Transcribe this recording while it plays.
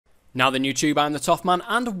Now then YouTube, I'm the Toffman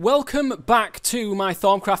and welcome back to my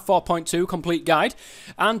Thaumcraft 4.2 complete guide.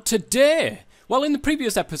 And today, well, in the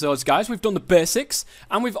previous episodes guys, we've done the basics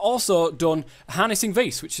and we've also done harnessing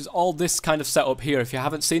Vs, which is all this kind of setup here. If you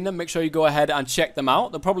haven't seen them, make sure you go ahead and check them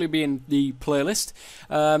out. They'll probably be in the playlist.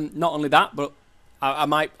 Not only that, but I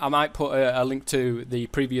might put a link to the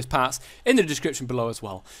previous parts in the description below as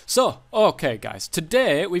well. So, okay guys,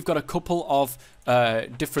 today we've got a couple of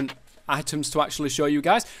different items to actually show you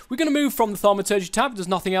guys. We're going to move from the Thaumaturgy tab. There's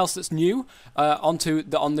nothing else that's new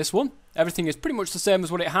on this one. Everything is pretty much the same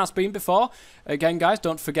as what it has been before. Again guys,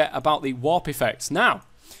 don't forget about the warp effects. Now,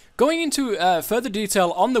 going into further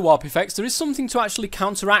detail on the warp effects, there is something to actually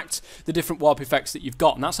counteract the different warp effects that you've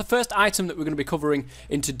got. And that's the first item that we're going to be covering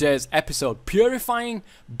in today's episode. Purifying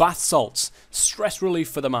bath salts. Stress relief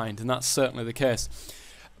for the mind, and that's certainly the case.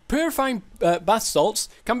 Purifying bath salts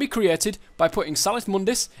can be created by putting Salis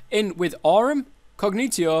Mundis in with Aurum,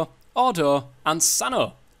 Cognitio, Ordo, and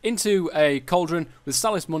Sano into a cauldron, with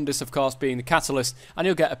Salis Mundis of course being the catalyst, and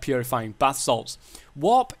you'll get a purifying bath salts.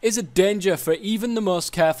 Warp is a danger for even the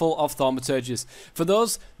most careful of thaumaturges. For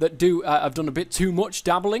those that have done a bit too much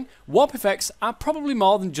dabbling, warp effects are probably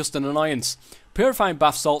more than just an annoyance. Purifying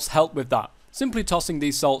bath salts help with that. Simply tossing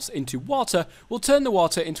these salts into water will turn the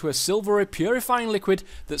water into a silvery purifying liquid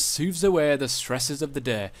that soothes away the stresses of the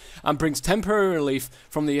day and brings temporary relief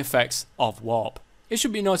from the effects of warp. It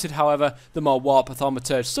should be noted, however, the more warp a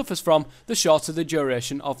thaumaturge suffers from, the shorter the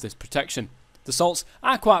duration of this protection. The salts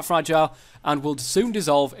are quite fragile and will soon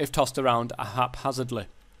dissolve if tossed around haphazardly.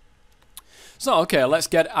 So okay, let's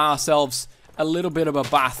get ourselves a little bit of a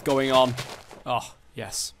bath going on. Oh,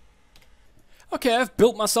 yes. Okay, I've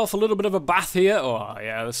built myself a little bit of a bath here. Oh,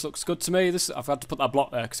 yeah, this looks good to me. I've had to put that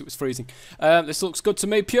block there because it was freezing. This looks good to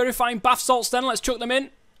me. Purifying bath salts then. Let's chuck them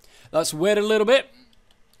in. Let's wait a little bit.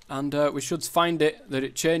 And we should find that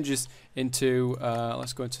it changes into...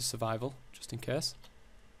 let's go into survival, just in case.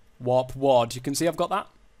 Warp ward. You can see I've got that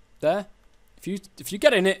there. If you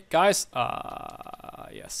get in it, guys...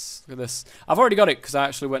 yes, look at this. I've already got it because I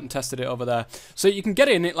actually went and tested it over there. So you can get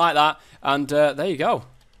in it like that. And there you go.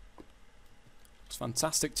 It's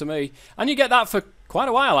fantastic to me. And you get that for quite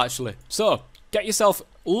a while, actually. So, get yourself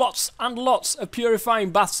lots and lots of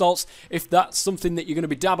purifying bath salts if that's something that you're going to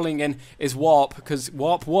be dabbling in is warp, because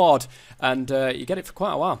warp ward, and you get it for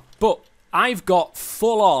quite a while. But I've got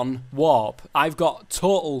full-on warp. I've got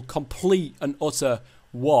total, complete and utter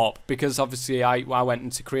warp, because obviously I went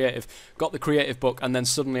into creative, got the creative book, and then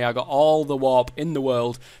suddenly I got all the warp in the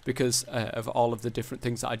world because of all of the different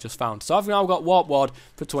things that I just found. So I've now got warp ward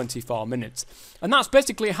for 24 minutes. And that's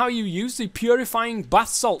basically how you use the purifying bath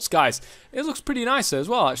salts, guys. It looks pretty nice as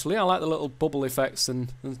well, actually. I like the little bubble effects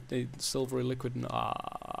and the silvery liquid. And,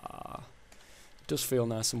 it does feel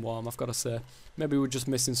nice and warm, I've got to say. Maybe we're just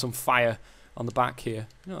missing some fire on the back here.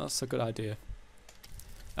 No, that's a good idea.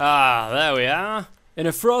 There we are. In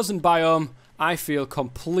a frozen biome, I feel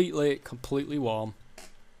completely warm.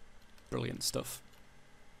 Brilliant stuff.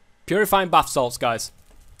 Purifying bath salts, guys.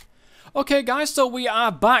 Okay, guys, so we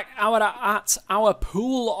are back at our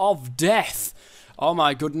pool of death. Oh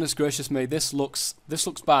my goodness gracious me, this looks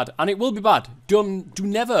bad, and it will be bad. Do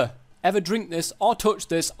never ever drink this or touch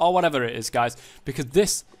this or whatever it is, guys, because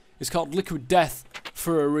this is called liquid death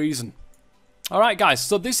for a reason. Alright guys,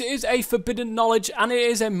 so this is a forbidden knowledge, and it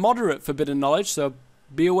is a moderate forbidden knowledge, so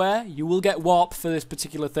be aware, you will get warp for this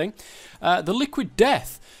particular thing. The liquid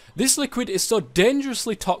death. This liquid is so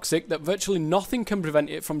dangerously toxic that virtually nothing can prevent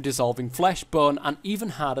it from dissolving flesh, bone, and even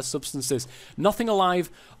harder substances. Nothing alive,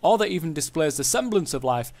 or that even displays the semblance of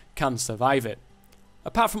life, can survive it.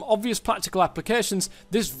 Apart from obvious practical applications,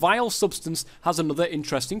 this vile substance has another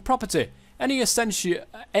interesting property. Any essentia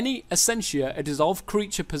a dissolved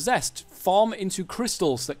creature possessed form into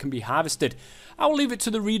crystals that can be harvested. I will leave it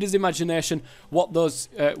to the reader's imagination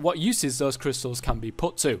what uses those crystals can be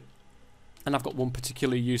put to. And I've got one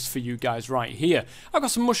particular use for you guys right here. I've got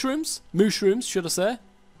some mushrooms should I say,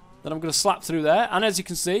 that I'm going to slap through there. And as you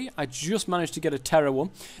can see, I just managed to get a Terra one.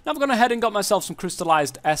 Now I've gone ahead and got myself some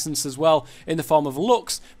crystallized essence as well, in the form of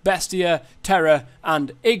Lux, Bestia, Terra,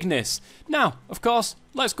 and Ignis. Now, of course,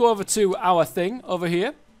 let's go over to our thing over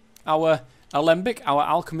here. Our alembic, our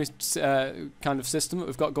alchemist kind of system that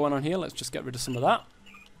we've got going on here. Let's just get rid of some of that.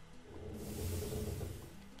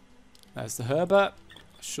 There's the Herbert.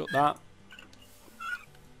 Shut that.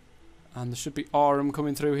 And there should be Aurum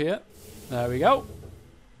coming through here. There we go.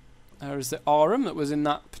 There is the Aurum that was in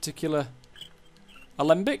that particular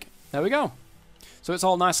alembic. There we go. So it's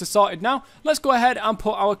all nicely sorted now. Let's go ahead and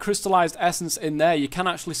put our crystallized essence in there. You can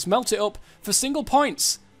actually smelt it up for single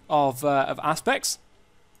points of aspects.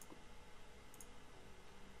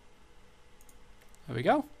 There we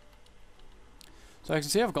go. So you can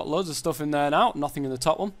see I've got loads of stuff in there now. Nothing in the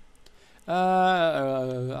top one.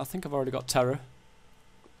 I think I've already got terror.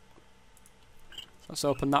 Let's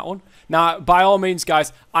open that one. Now, by all means,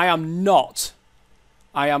 guys, I am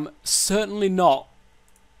certainly not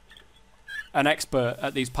an expert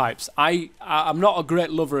at these pipes. I'm not a great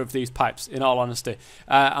lover of these pipes, in all honesty,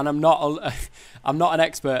 and I'm not an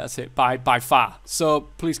expert at it by far. So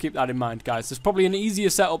please keep that in mind, guys. There's probably an easier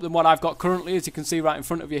setup than what I've got currently, as you can see right in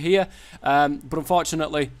front of you here. But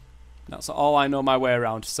unfortunately, that's all I know my way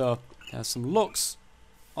around. So there's some looks,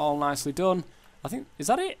 all nicely done. I think, is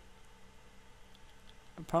that it?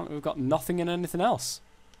 Apparently we've got nothing in anything else.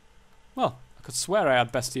 Well, I could swear I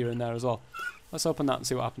had Bestia in there as well. Let's open that and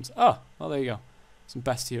see what happens. Oh, well, there you go. Some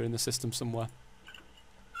Bestia in the system somewhere.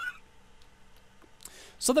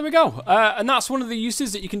 So there we go. And that's one of the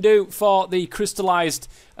uses that you can do for the crystallized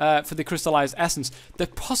essence. There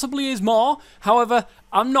possibly is more. However,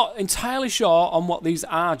 I'm not entirely sure on what these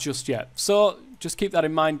are just yet. So just keep that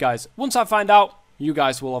in mind, guys. Once I find out, you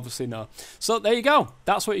guys will obviously know. So there you go.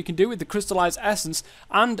 That's what you can do with the crystallized essence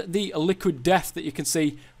and the liquid death that you can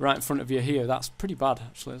see right in front of you here. That's pretty bad,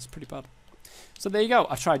 actually. That's pretty bad. So there you go.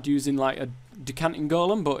 I tried using like a decanting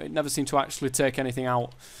golem, but it never seemed to actually take anything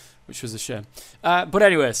out, which was a shame. But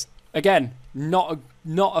anyways, again, not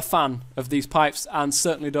a fan of these pipes, and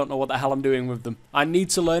certainly don't know what the hell I'm doing with them. I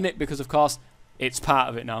need to learn it because, of course, it's part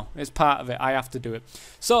of it now. It's part of it. I have to do it.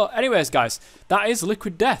 So anyways, guys, that is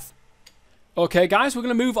liquid death. Okay, guys, we're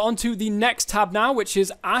going to move on to the next tab now, which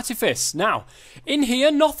is Artifice. Now, in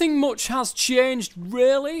here, nothing much has changed,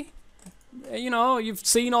 really. You know, you've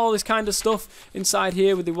seen all this kind of stuff inside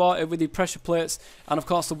here with the pressure plates, and of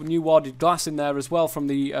course the new warded glass in there as well from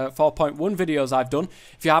the 4.1 videos I've done.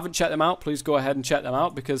 If you haven't checked them out, please go ahead and check them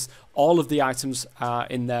out, because all of the items are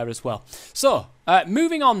in there as well. So,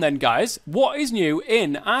 moving on then, guys, what is new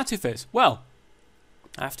in Artifice? Well,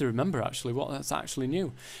 I have to remember actually what that's actually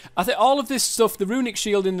new. I think all of this stuff, the runic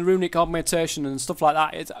shielding, the runic augmentation and stuff like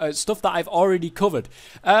that, it's stuff that I've already covered.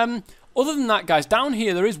 Other than that, guys, down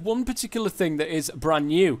here there is one particular thing that is brand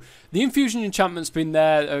new. The infusion enchantment's been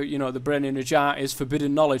there, you know, the brain in a jar is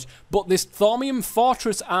forbidden knowledge, but this Thaumium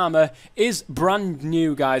Fortress armor is brand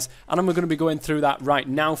new, guys, and I'm going to be going through that right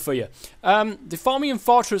now for you. The Thaumium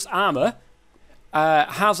Fortress armor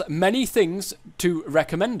has many things to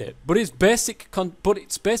recommend it, but its basic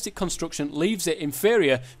construction leaves it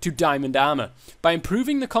inferior to diamond armor. By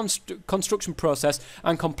improving the construction process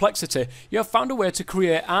and complexity, you have found a way to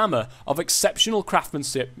create armor of exceptional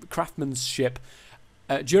craftsmanship,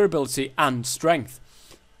 durability, and strength.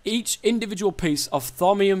 Each individual piece of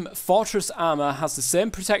Thaumium Fortress armor has the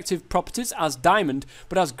same protective properties as diamond,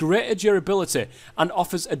 but has greater durability and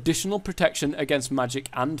offers additional protection against magic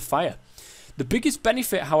and fire. The biggest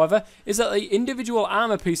benefit, however, is that the individual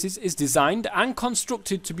armor pieces is designed and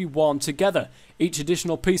constructed to be worn together. Each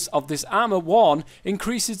additional piece of this armor worn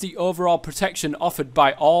increases the overall protection offered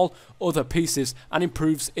by all other pieces and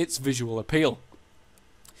improves its visual appeal.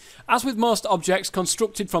 As with most objects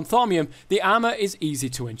constructed from Thaumium, the armor is easy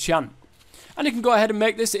to enchant. And you can go ahead and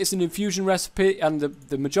make this. It's an infusion recipe, and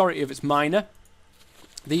the majority of it's minor.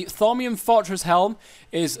 The Thaumium Fortress Helm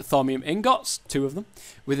is Thaumium ingots, 2 of them.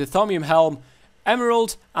 With the Thaumium Helm,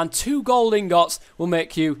 emerald and 2 gold ingots will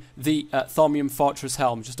make you the Thaumium Fortress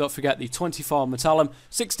Helm. Just don't forget the 24 metallum,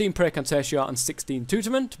 16 precantatio and 16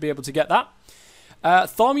 tutorman to be able to get that.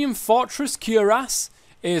 Thaumium Fortress Cuirass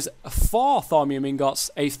is 4 Thaumium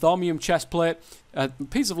ingots, a Thaumium chestplate, a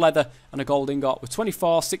piece of leather and a gold ingot with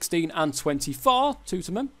 24, 16 and 24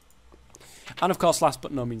 tutorman. And of course, last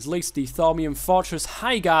but no means least, the Thaumium Fortress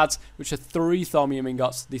High Guards, which are 3 Thaumium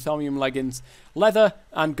ingots, the Thaumium leggings, leather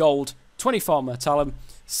and gold, 24 metallum,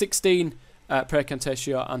 16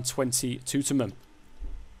 precantatio and 20 tutorman.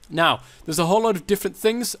 Now, there's a whole lot of different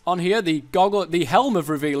things on here. The goggle, the Helm of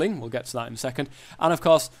Revealing, we'll get to that in a second, and of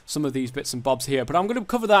course some of these bits and bobs here. But I'm going to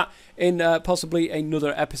cover that in possibly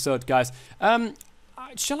another episode, guys.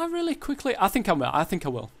 Shall I really quickly? I think I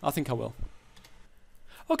will.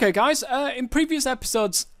 Okay, guys, in previous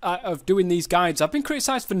episodes of doing these guides, I've been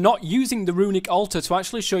criticised for not using the runic altar to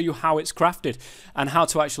actually show you how it's crafted and how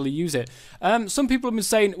to actually use it. Some people have been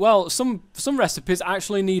saying, well, some recipes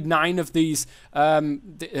actually need 9 of these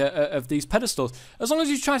pedestals. As long as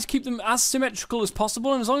you try to keep them as symmetrical as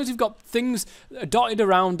possible, and as long as you've got things dotted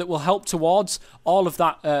around that will help towards all of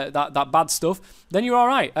that that bad stuff, then you're all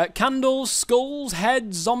right. Candles, skulls,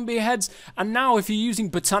 heads, zombie heads, and now if you're using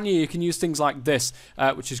Botania, you can use things like this,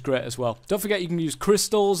 which is great as well. Don't forget you can use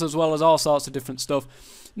crystals as well as all sorts of different stuff.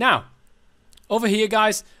 Now, over here,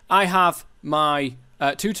 guys, I have my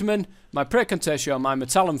tutorman, my Precontatio and my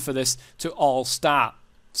Metallum for this to all start.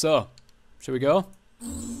 So, shall we go?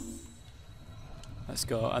 Let's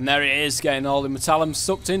go. And there it is, getting all the Metallum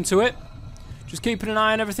sucked into it. Just keeping an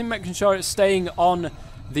eye on everything, making sure it's staying on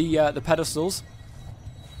the pedestals.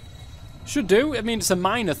 Should do. I mean, it's a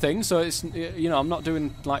minor thing, so it's, you know, I'm not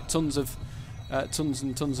doing like tons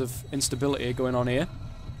and tons of instability going on here.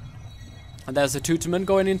 And there's the Tutorman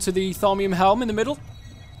going into the Thaumium helm in the middle.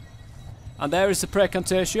 And there is the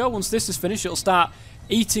Precontatio. Once this is finished, it'll start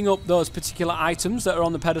eating up those particular items that are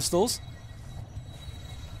on the pedestals.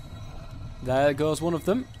 There goes one of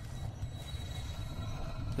them.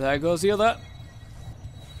 There goes the other.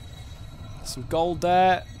 Some gold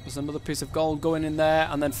there. There's another piece of gold going in there.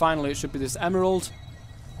 And then finally it should be this emerald.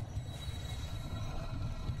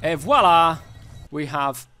 Et voila! We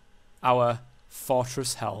have our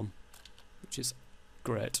Fortress Helm. Which is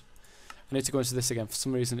great. I need to go into this again. For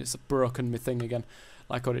some reason it's broken my thing again.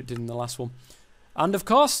 Like what it did in the last one. And of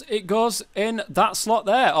course it goes in that slot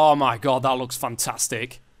there. Oh my god, that looks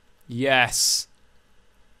fantastic. Yes.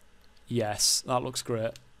 Yes, that looks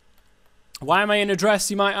great. Why am I in a dress,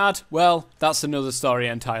 you might add? Well, that's another story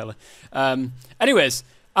entirely. Anyways,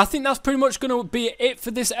 I think that's pretty much going to be it for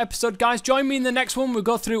this episode, guys. Join me in the next one. We'll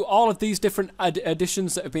go through all of these different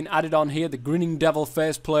additions that have been added on here. The Grinning Devil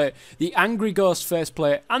faceplate, the Angry Ghost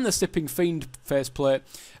faceplate, and the Sipping Fiend faceplate.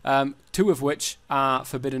 Two of which are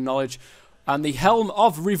Forbidden Knowledge. And the Helm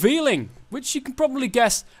of Revealing, which you can probably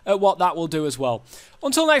guess at what that will do as well.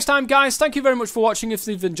 Until next time, guys, thank you very much for watching. If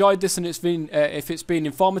you've enjoyed this and if it's been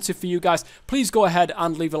informative for you guys, please go ahead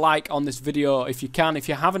and leave a like on this video if you can. If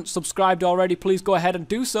you haven't subscribed already, please go ahead and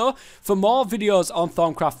do so for more videos on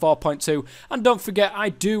Thaumcraft 4.2. And don't forget, I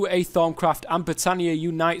do a Thaumcraft and Britannia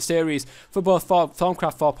Unite series for both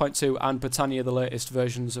Thaumcraft 4.2 and Britannia, the latest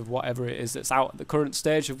versions of whatever it is that's out at the current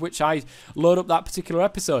stage, of which I load up that particular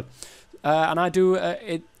episode. And I do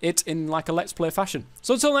it in like a Let's Play fashion.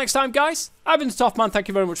 So until next time, guys, I've been Tough Man. Thank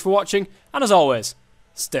you very much for watching. And as always,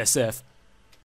 stay safe.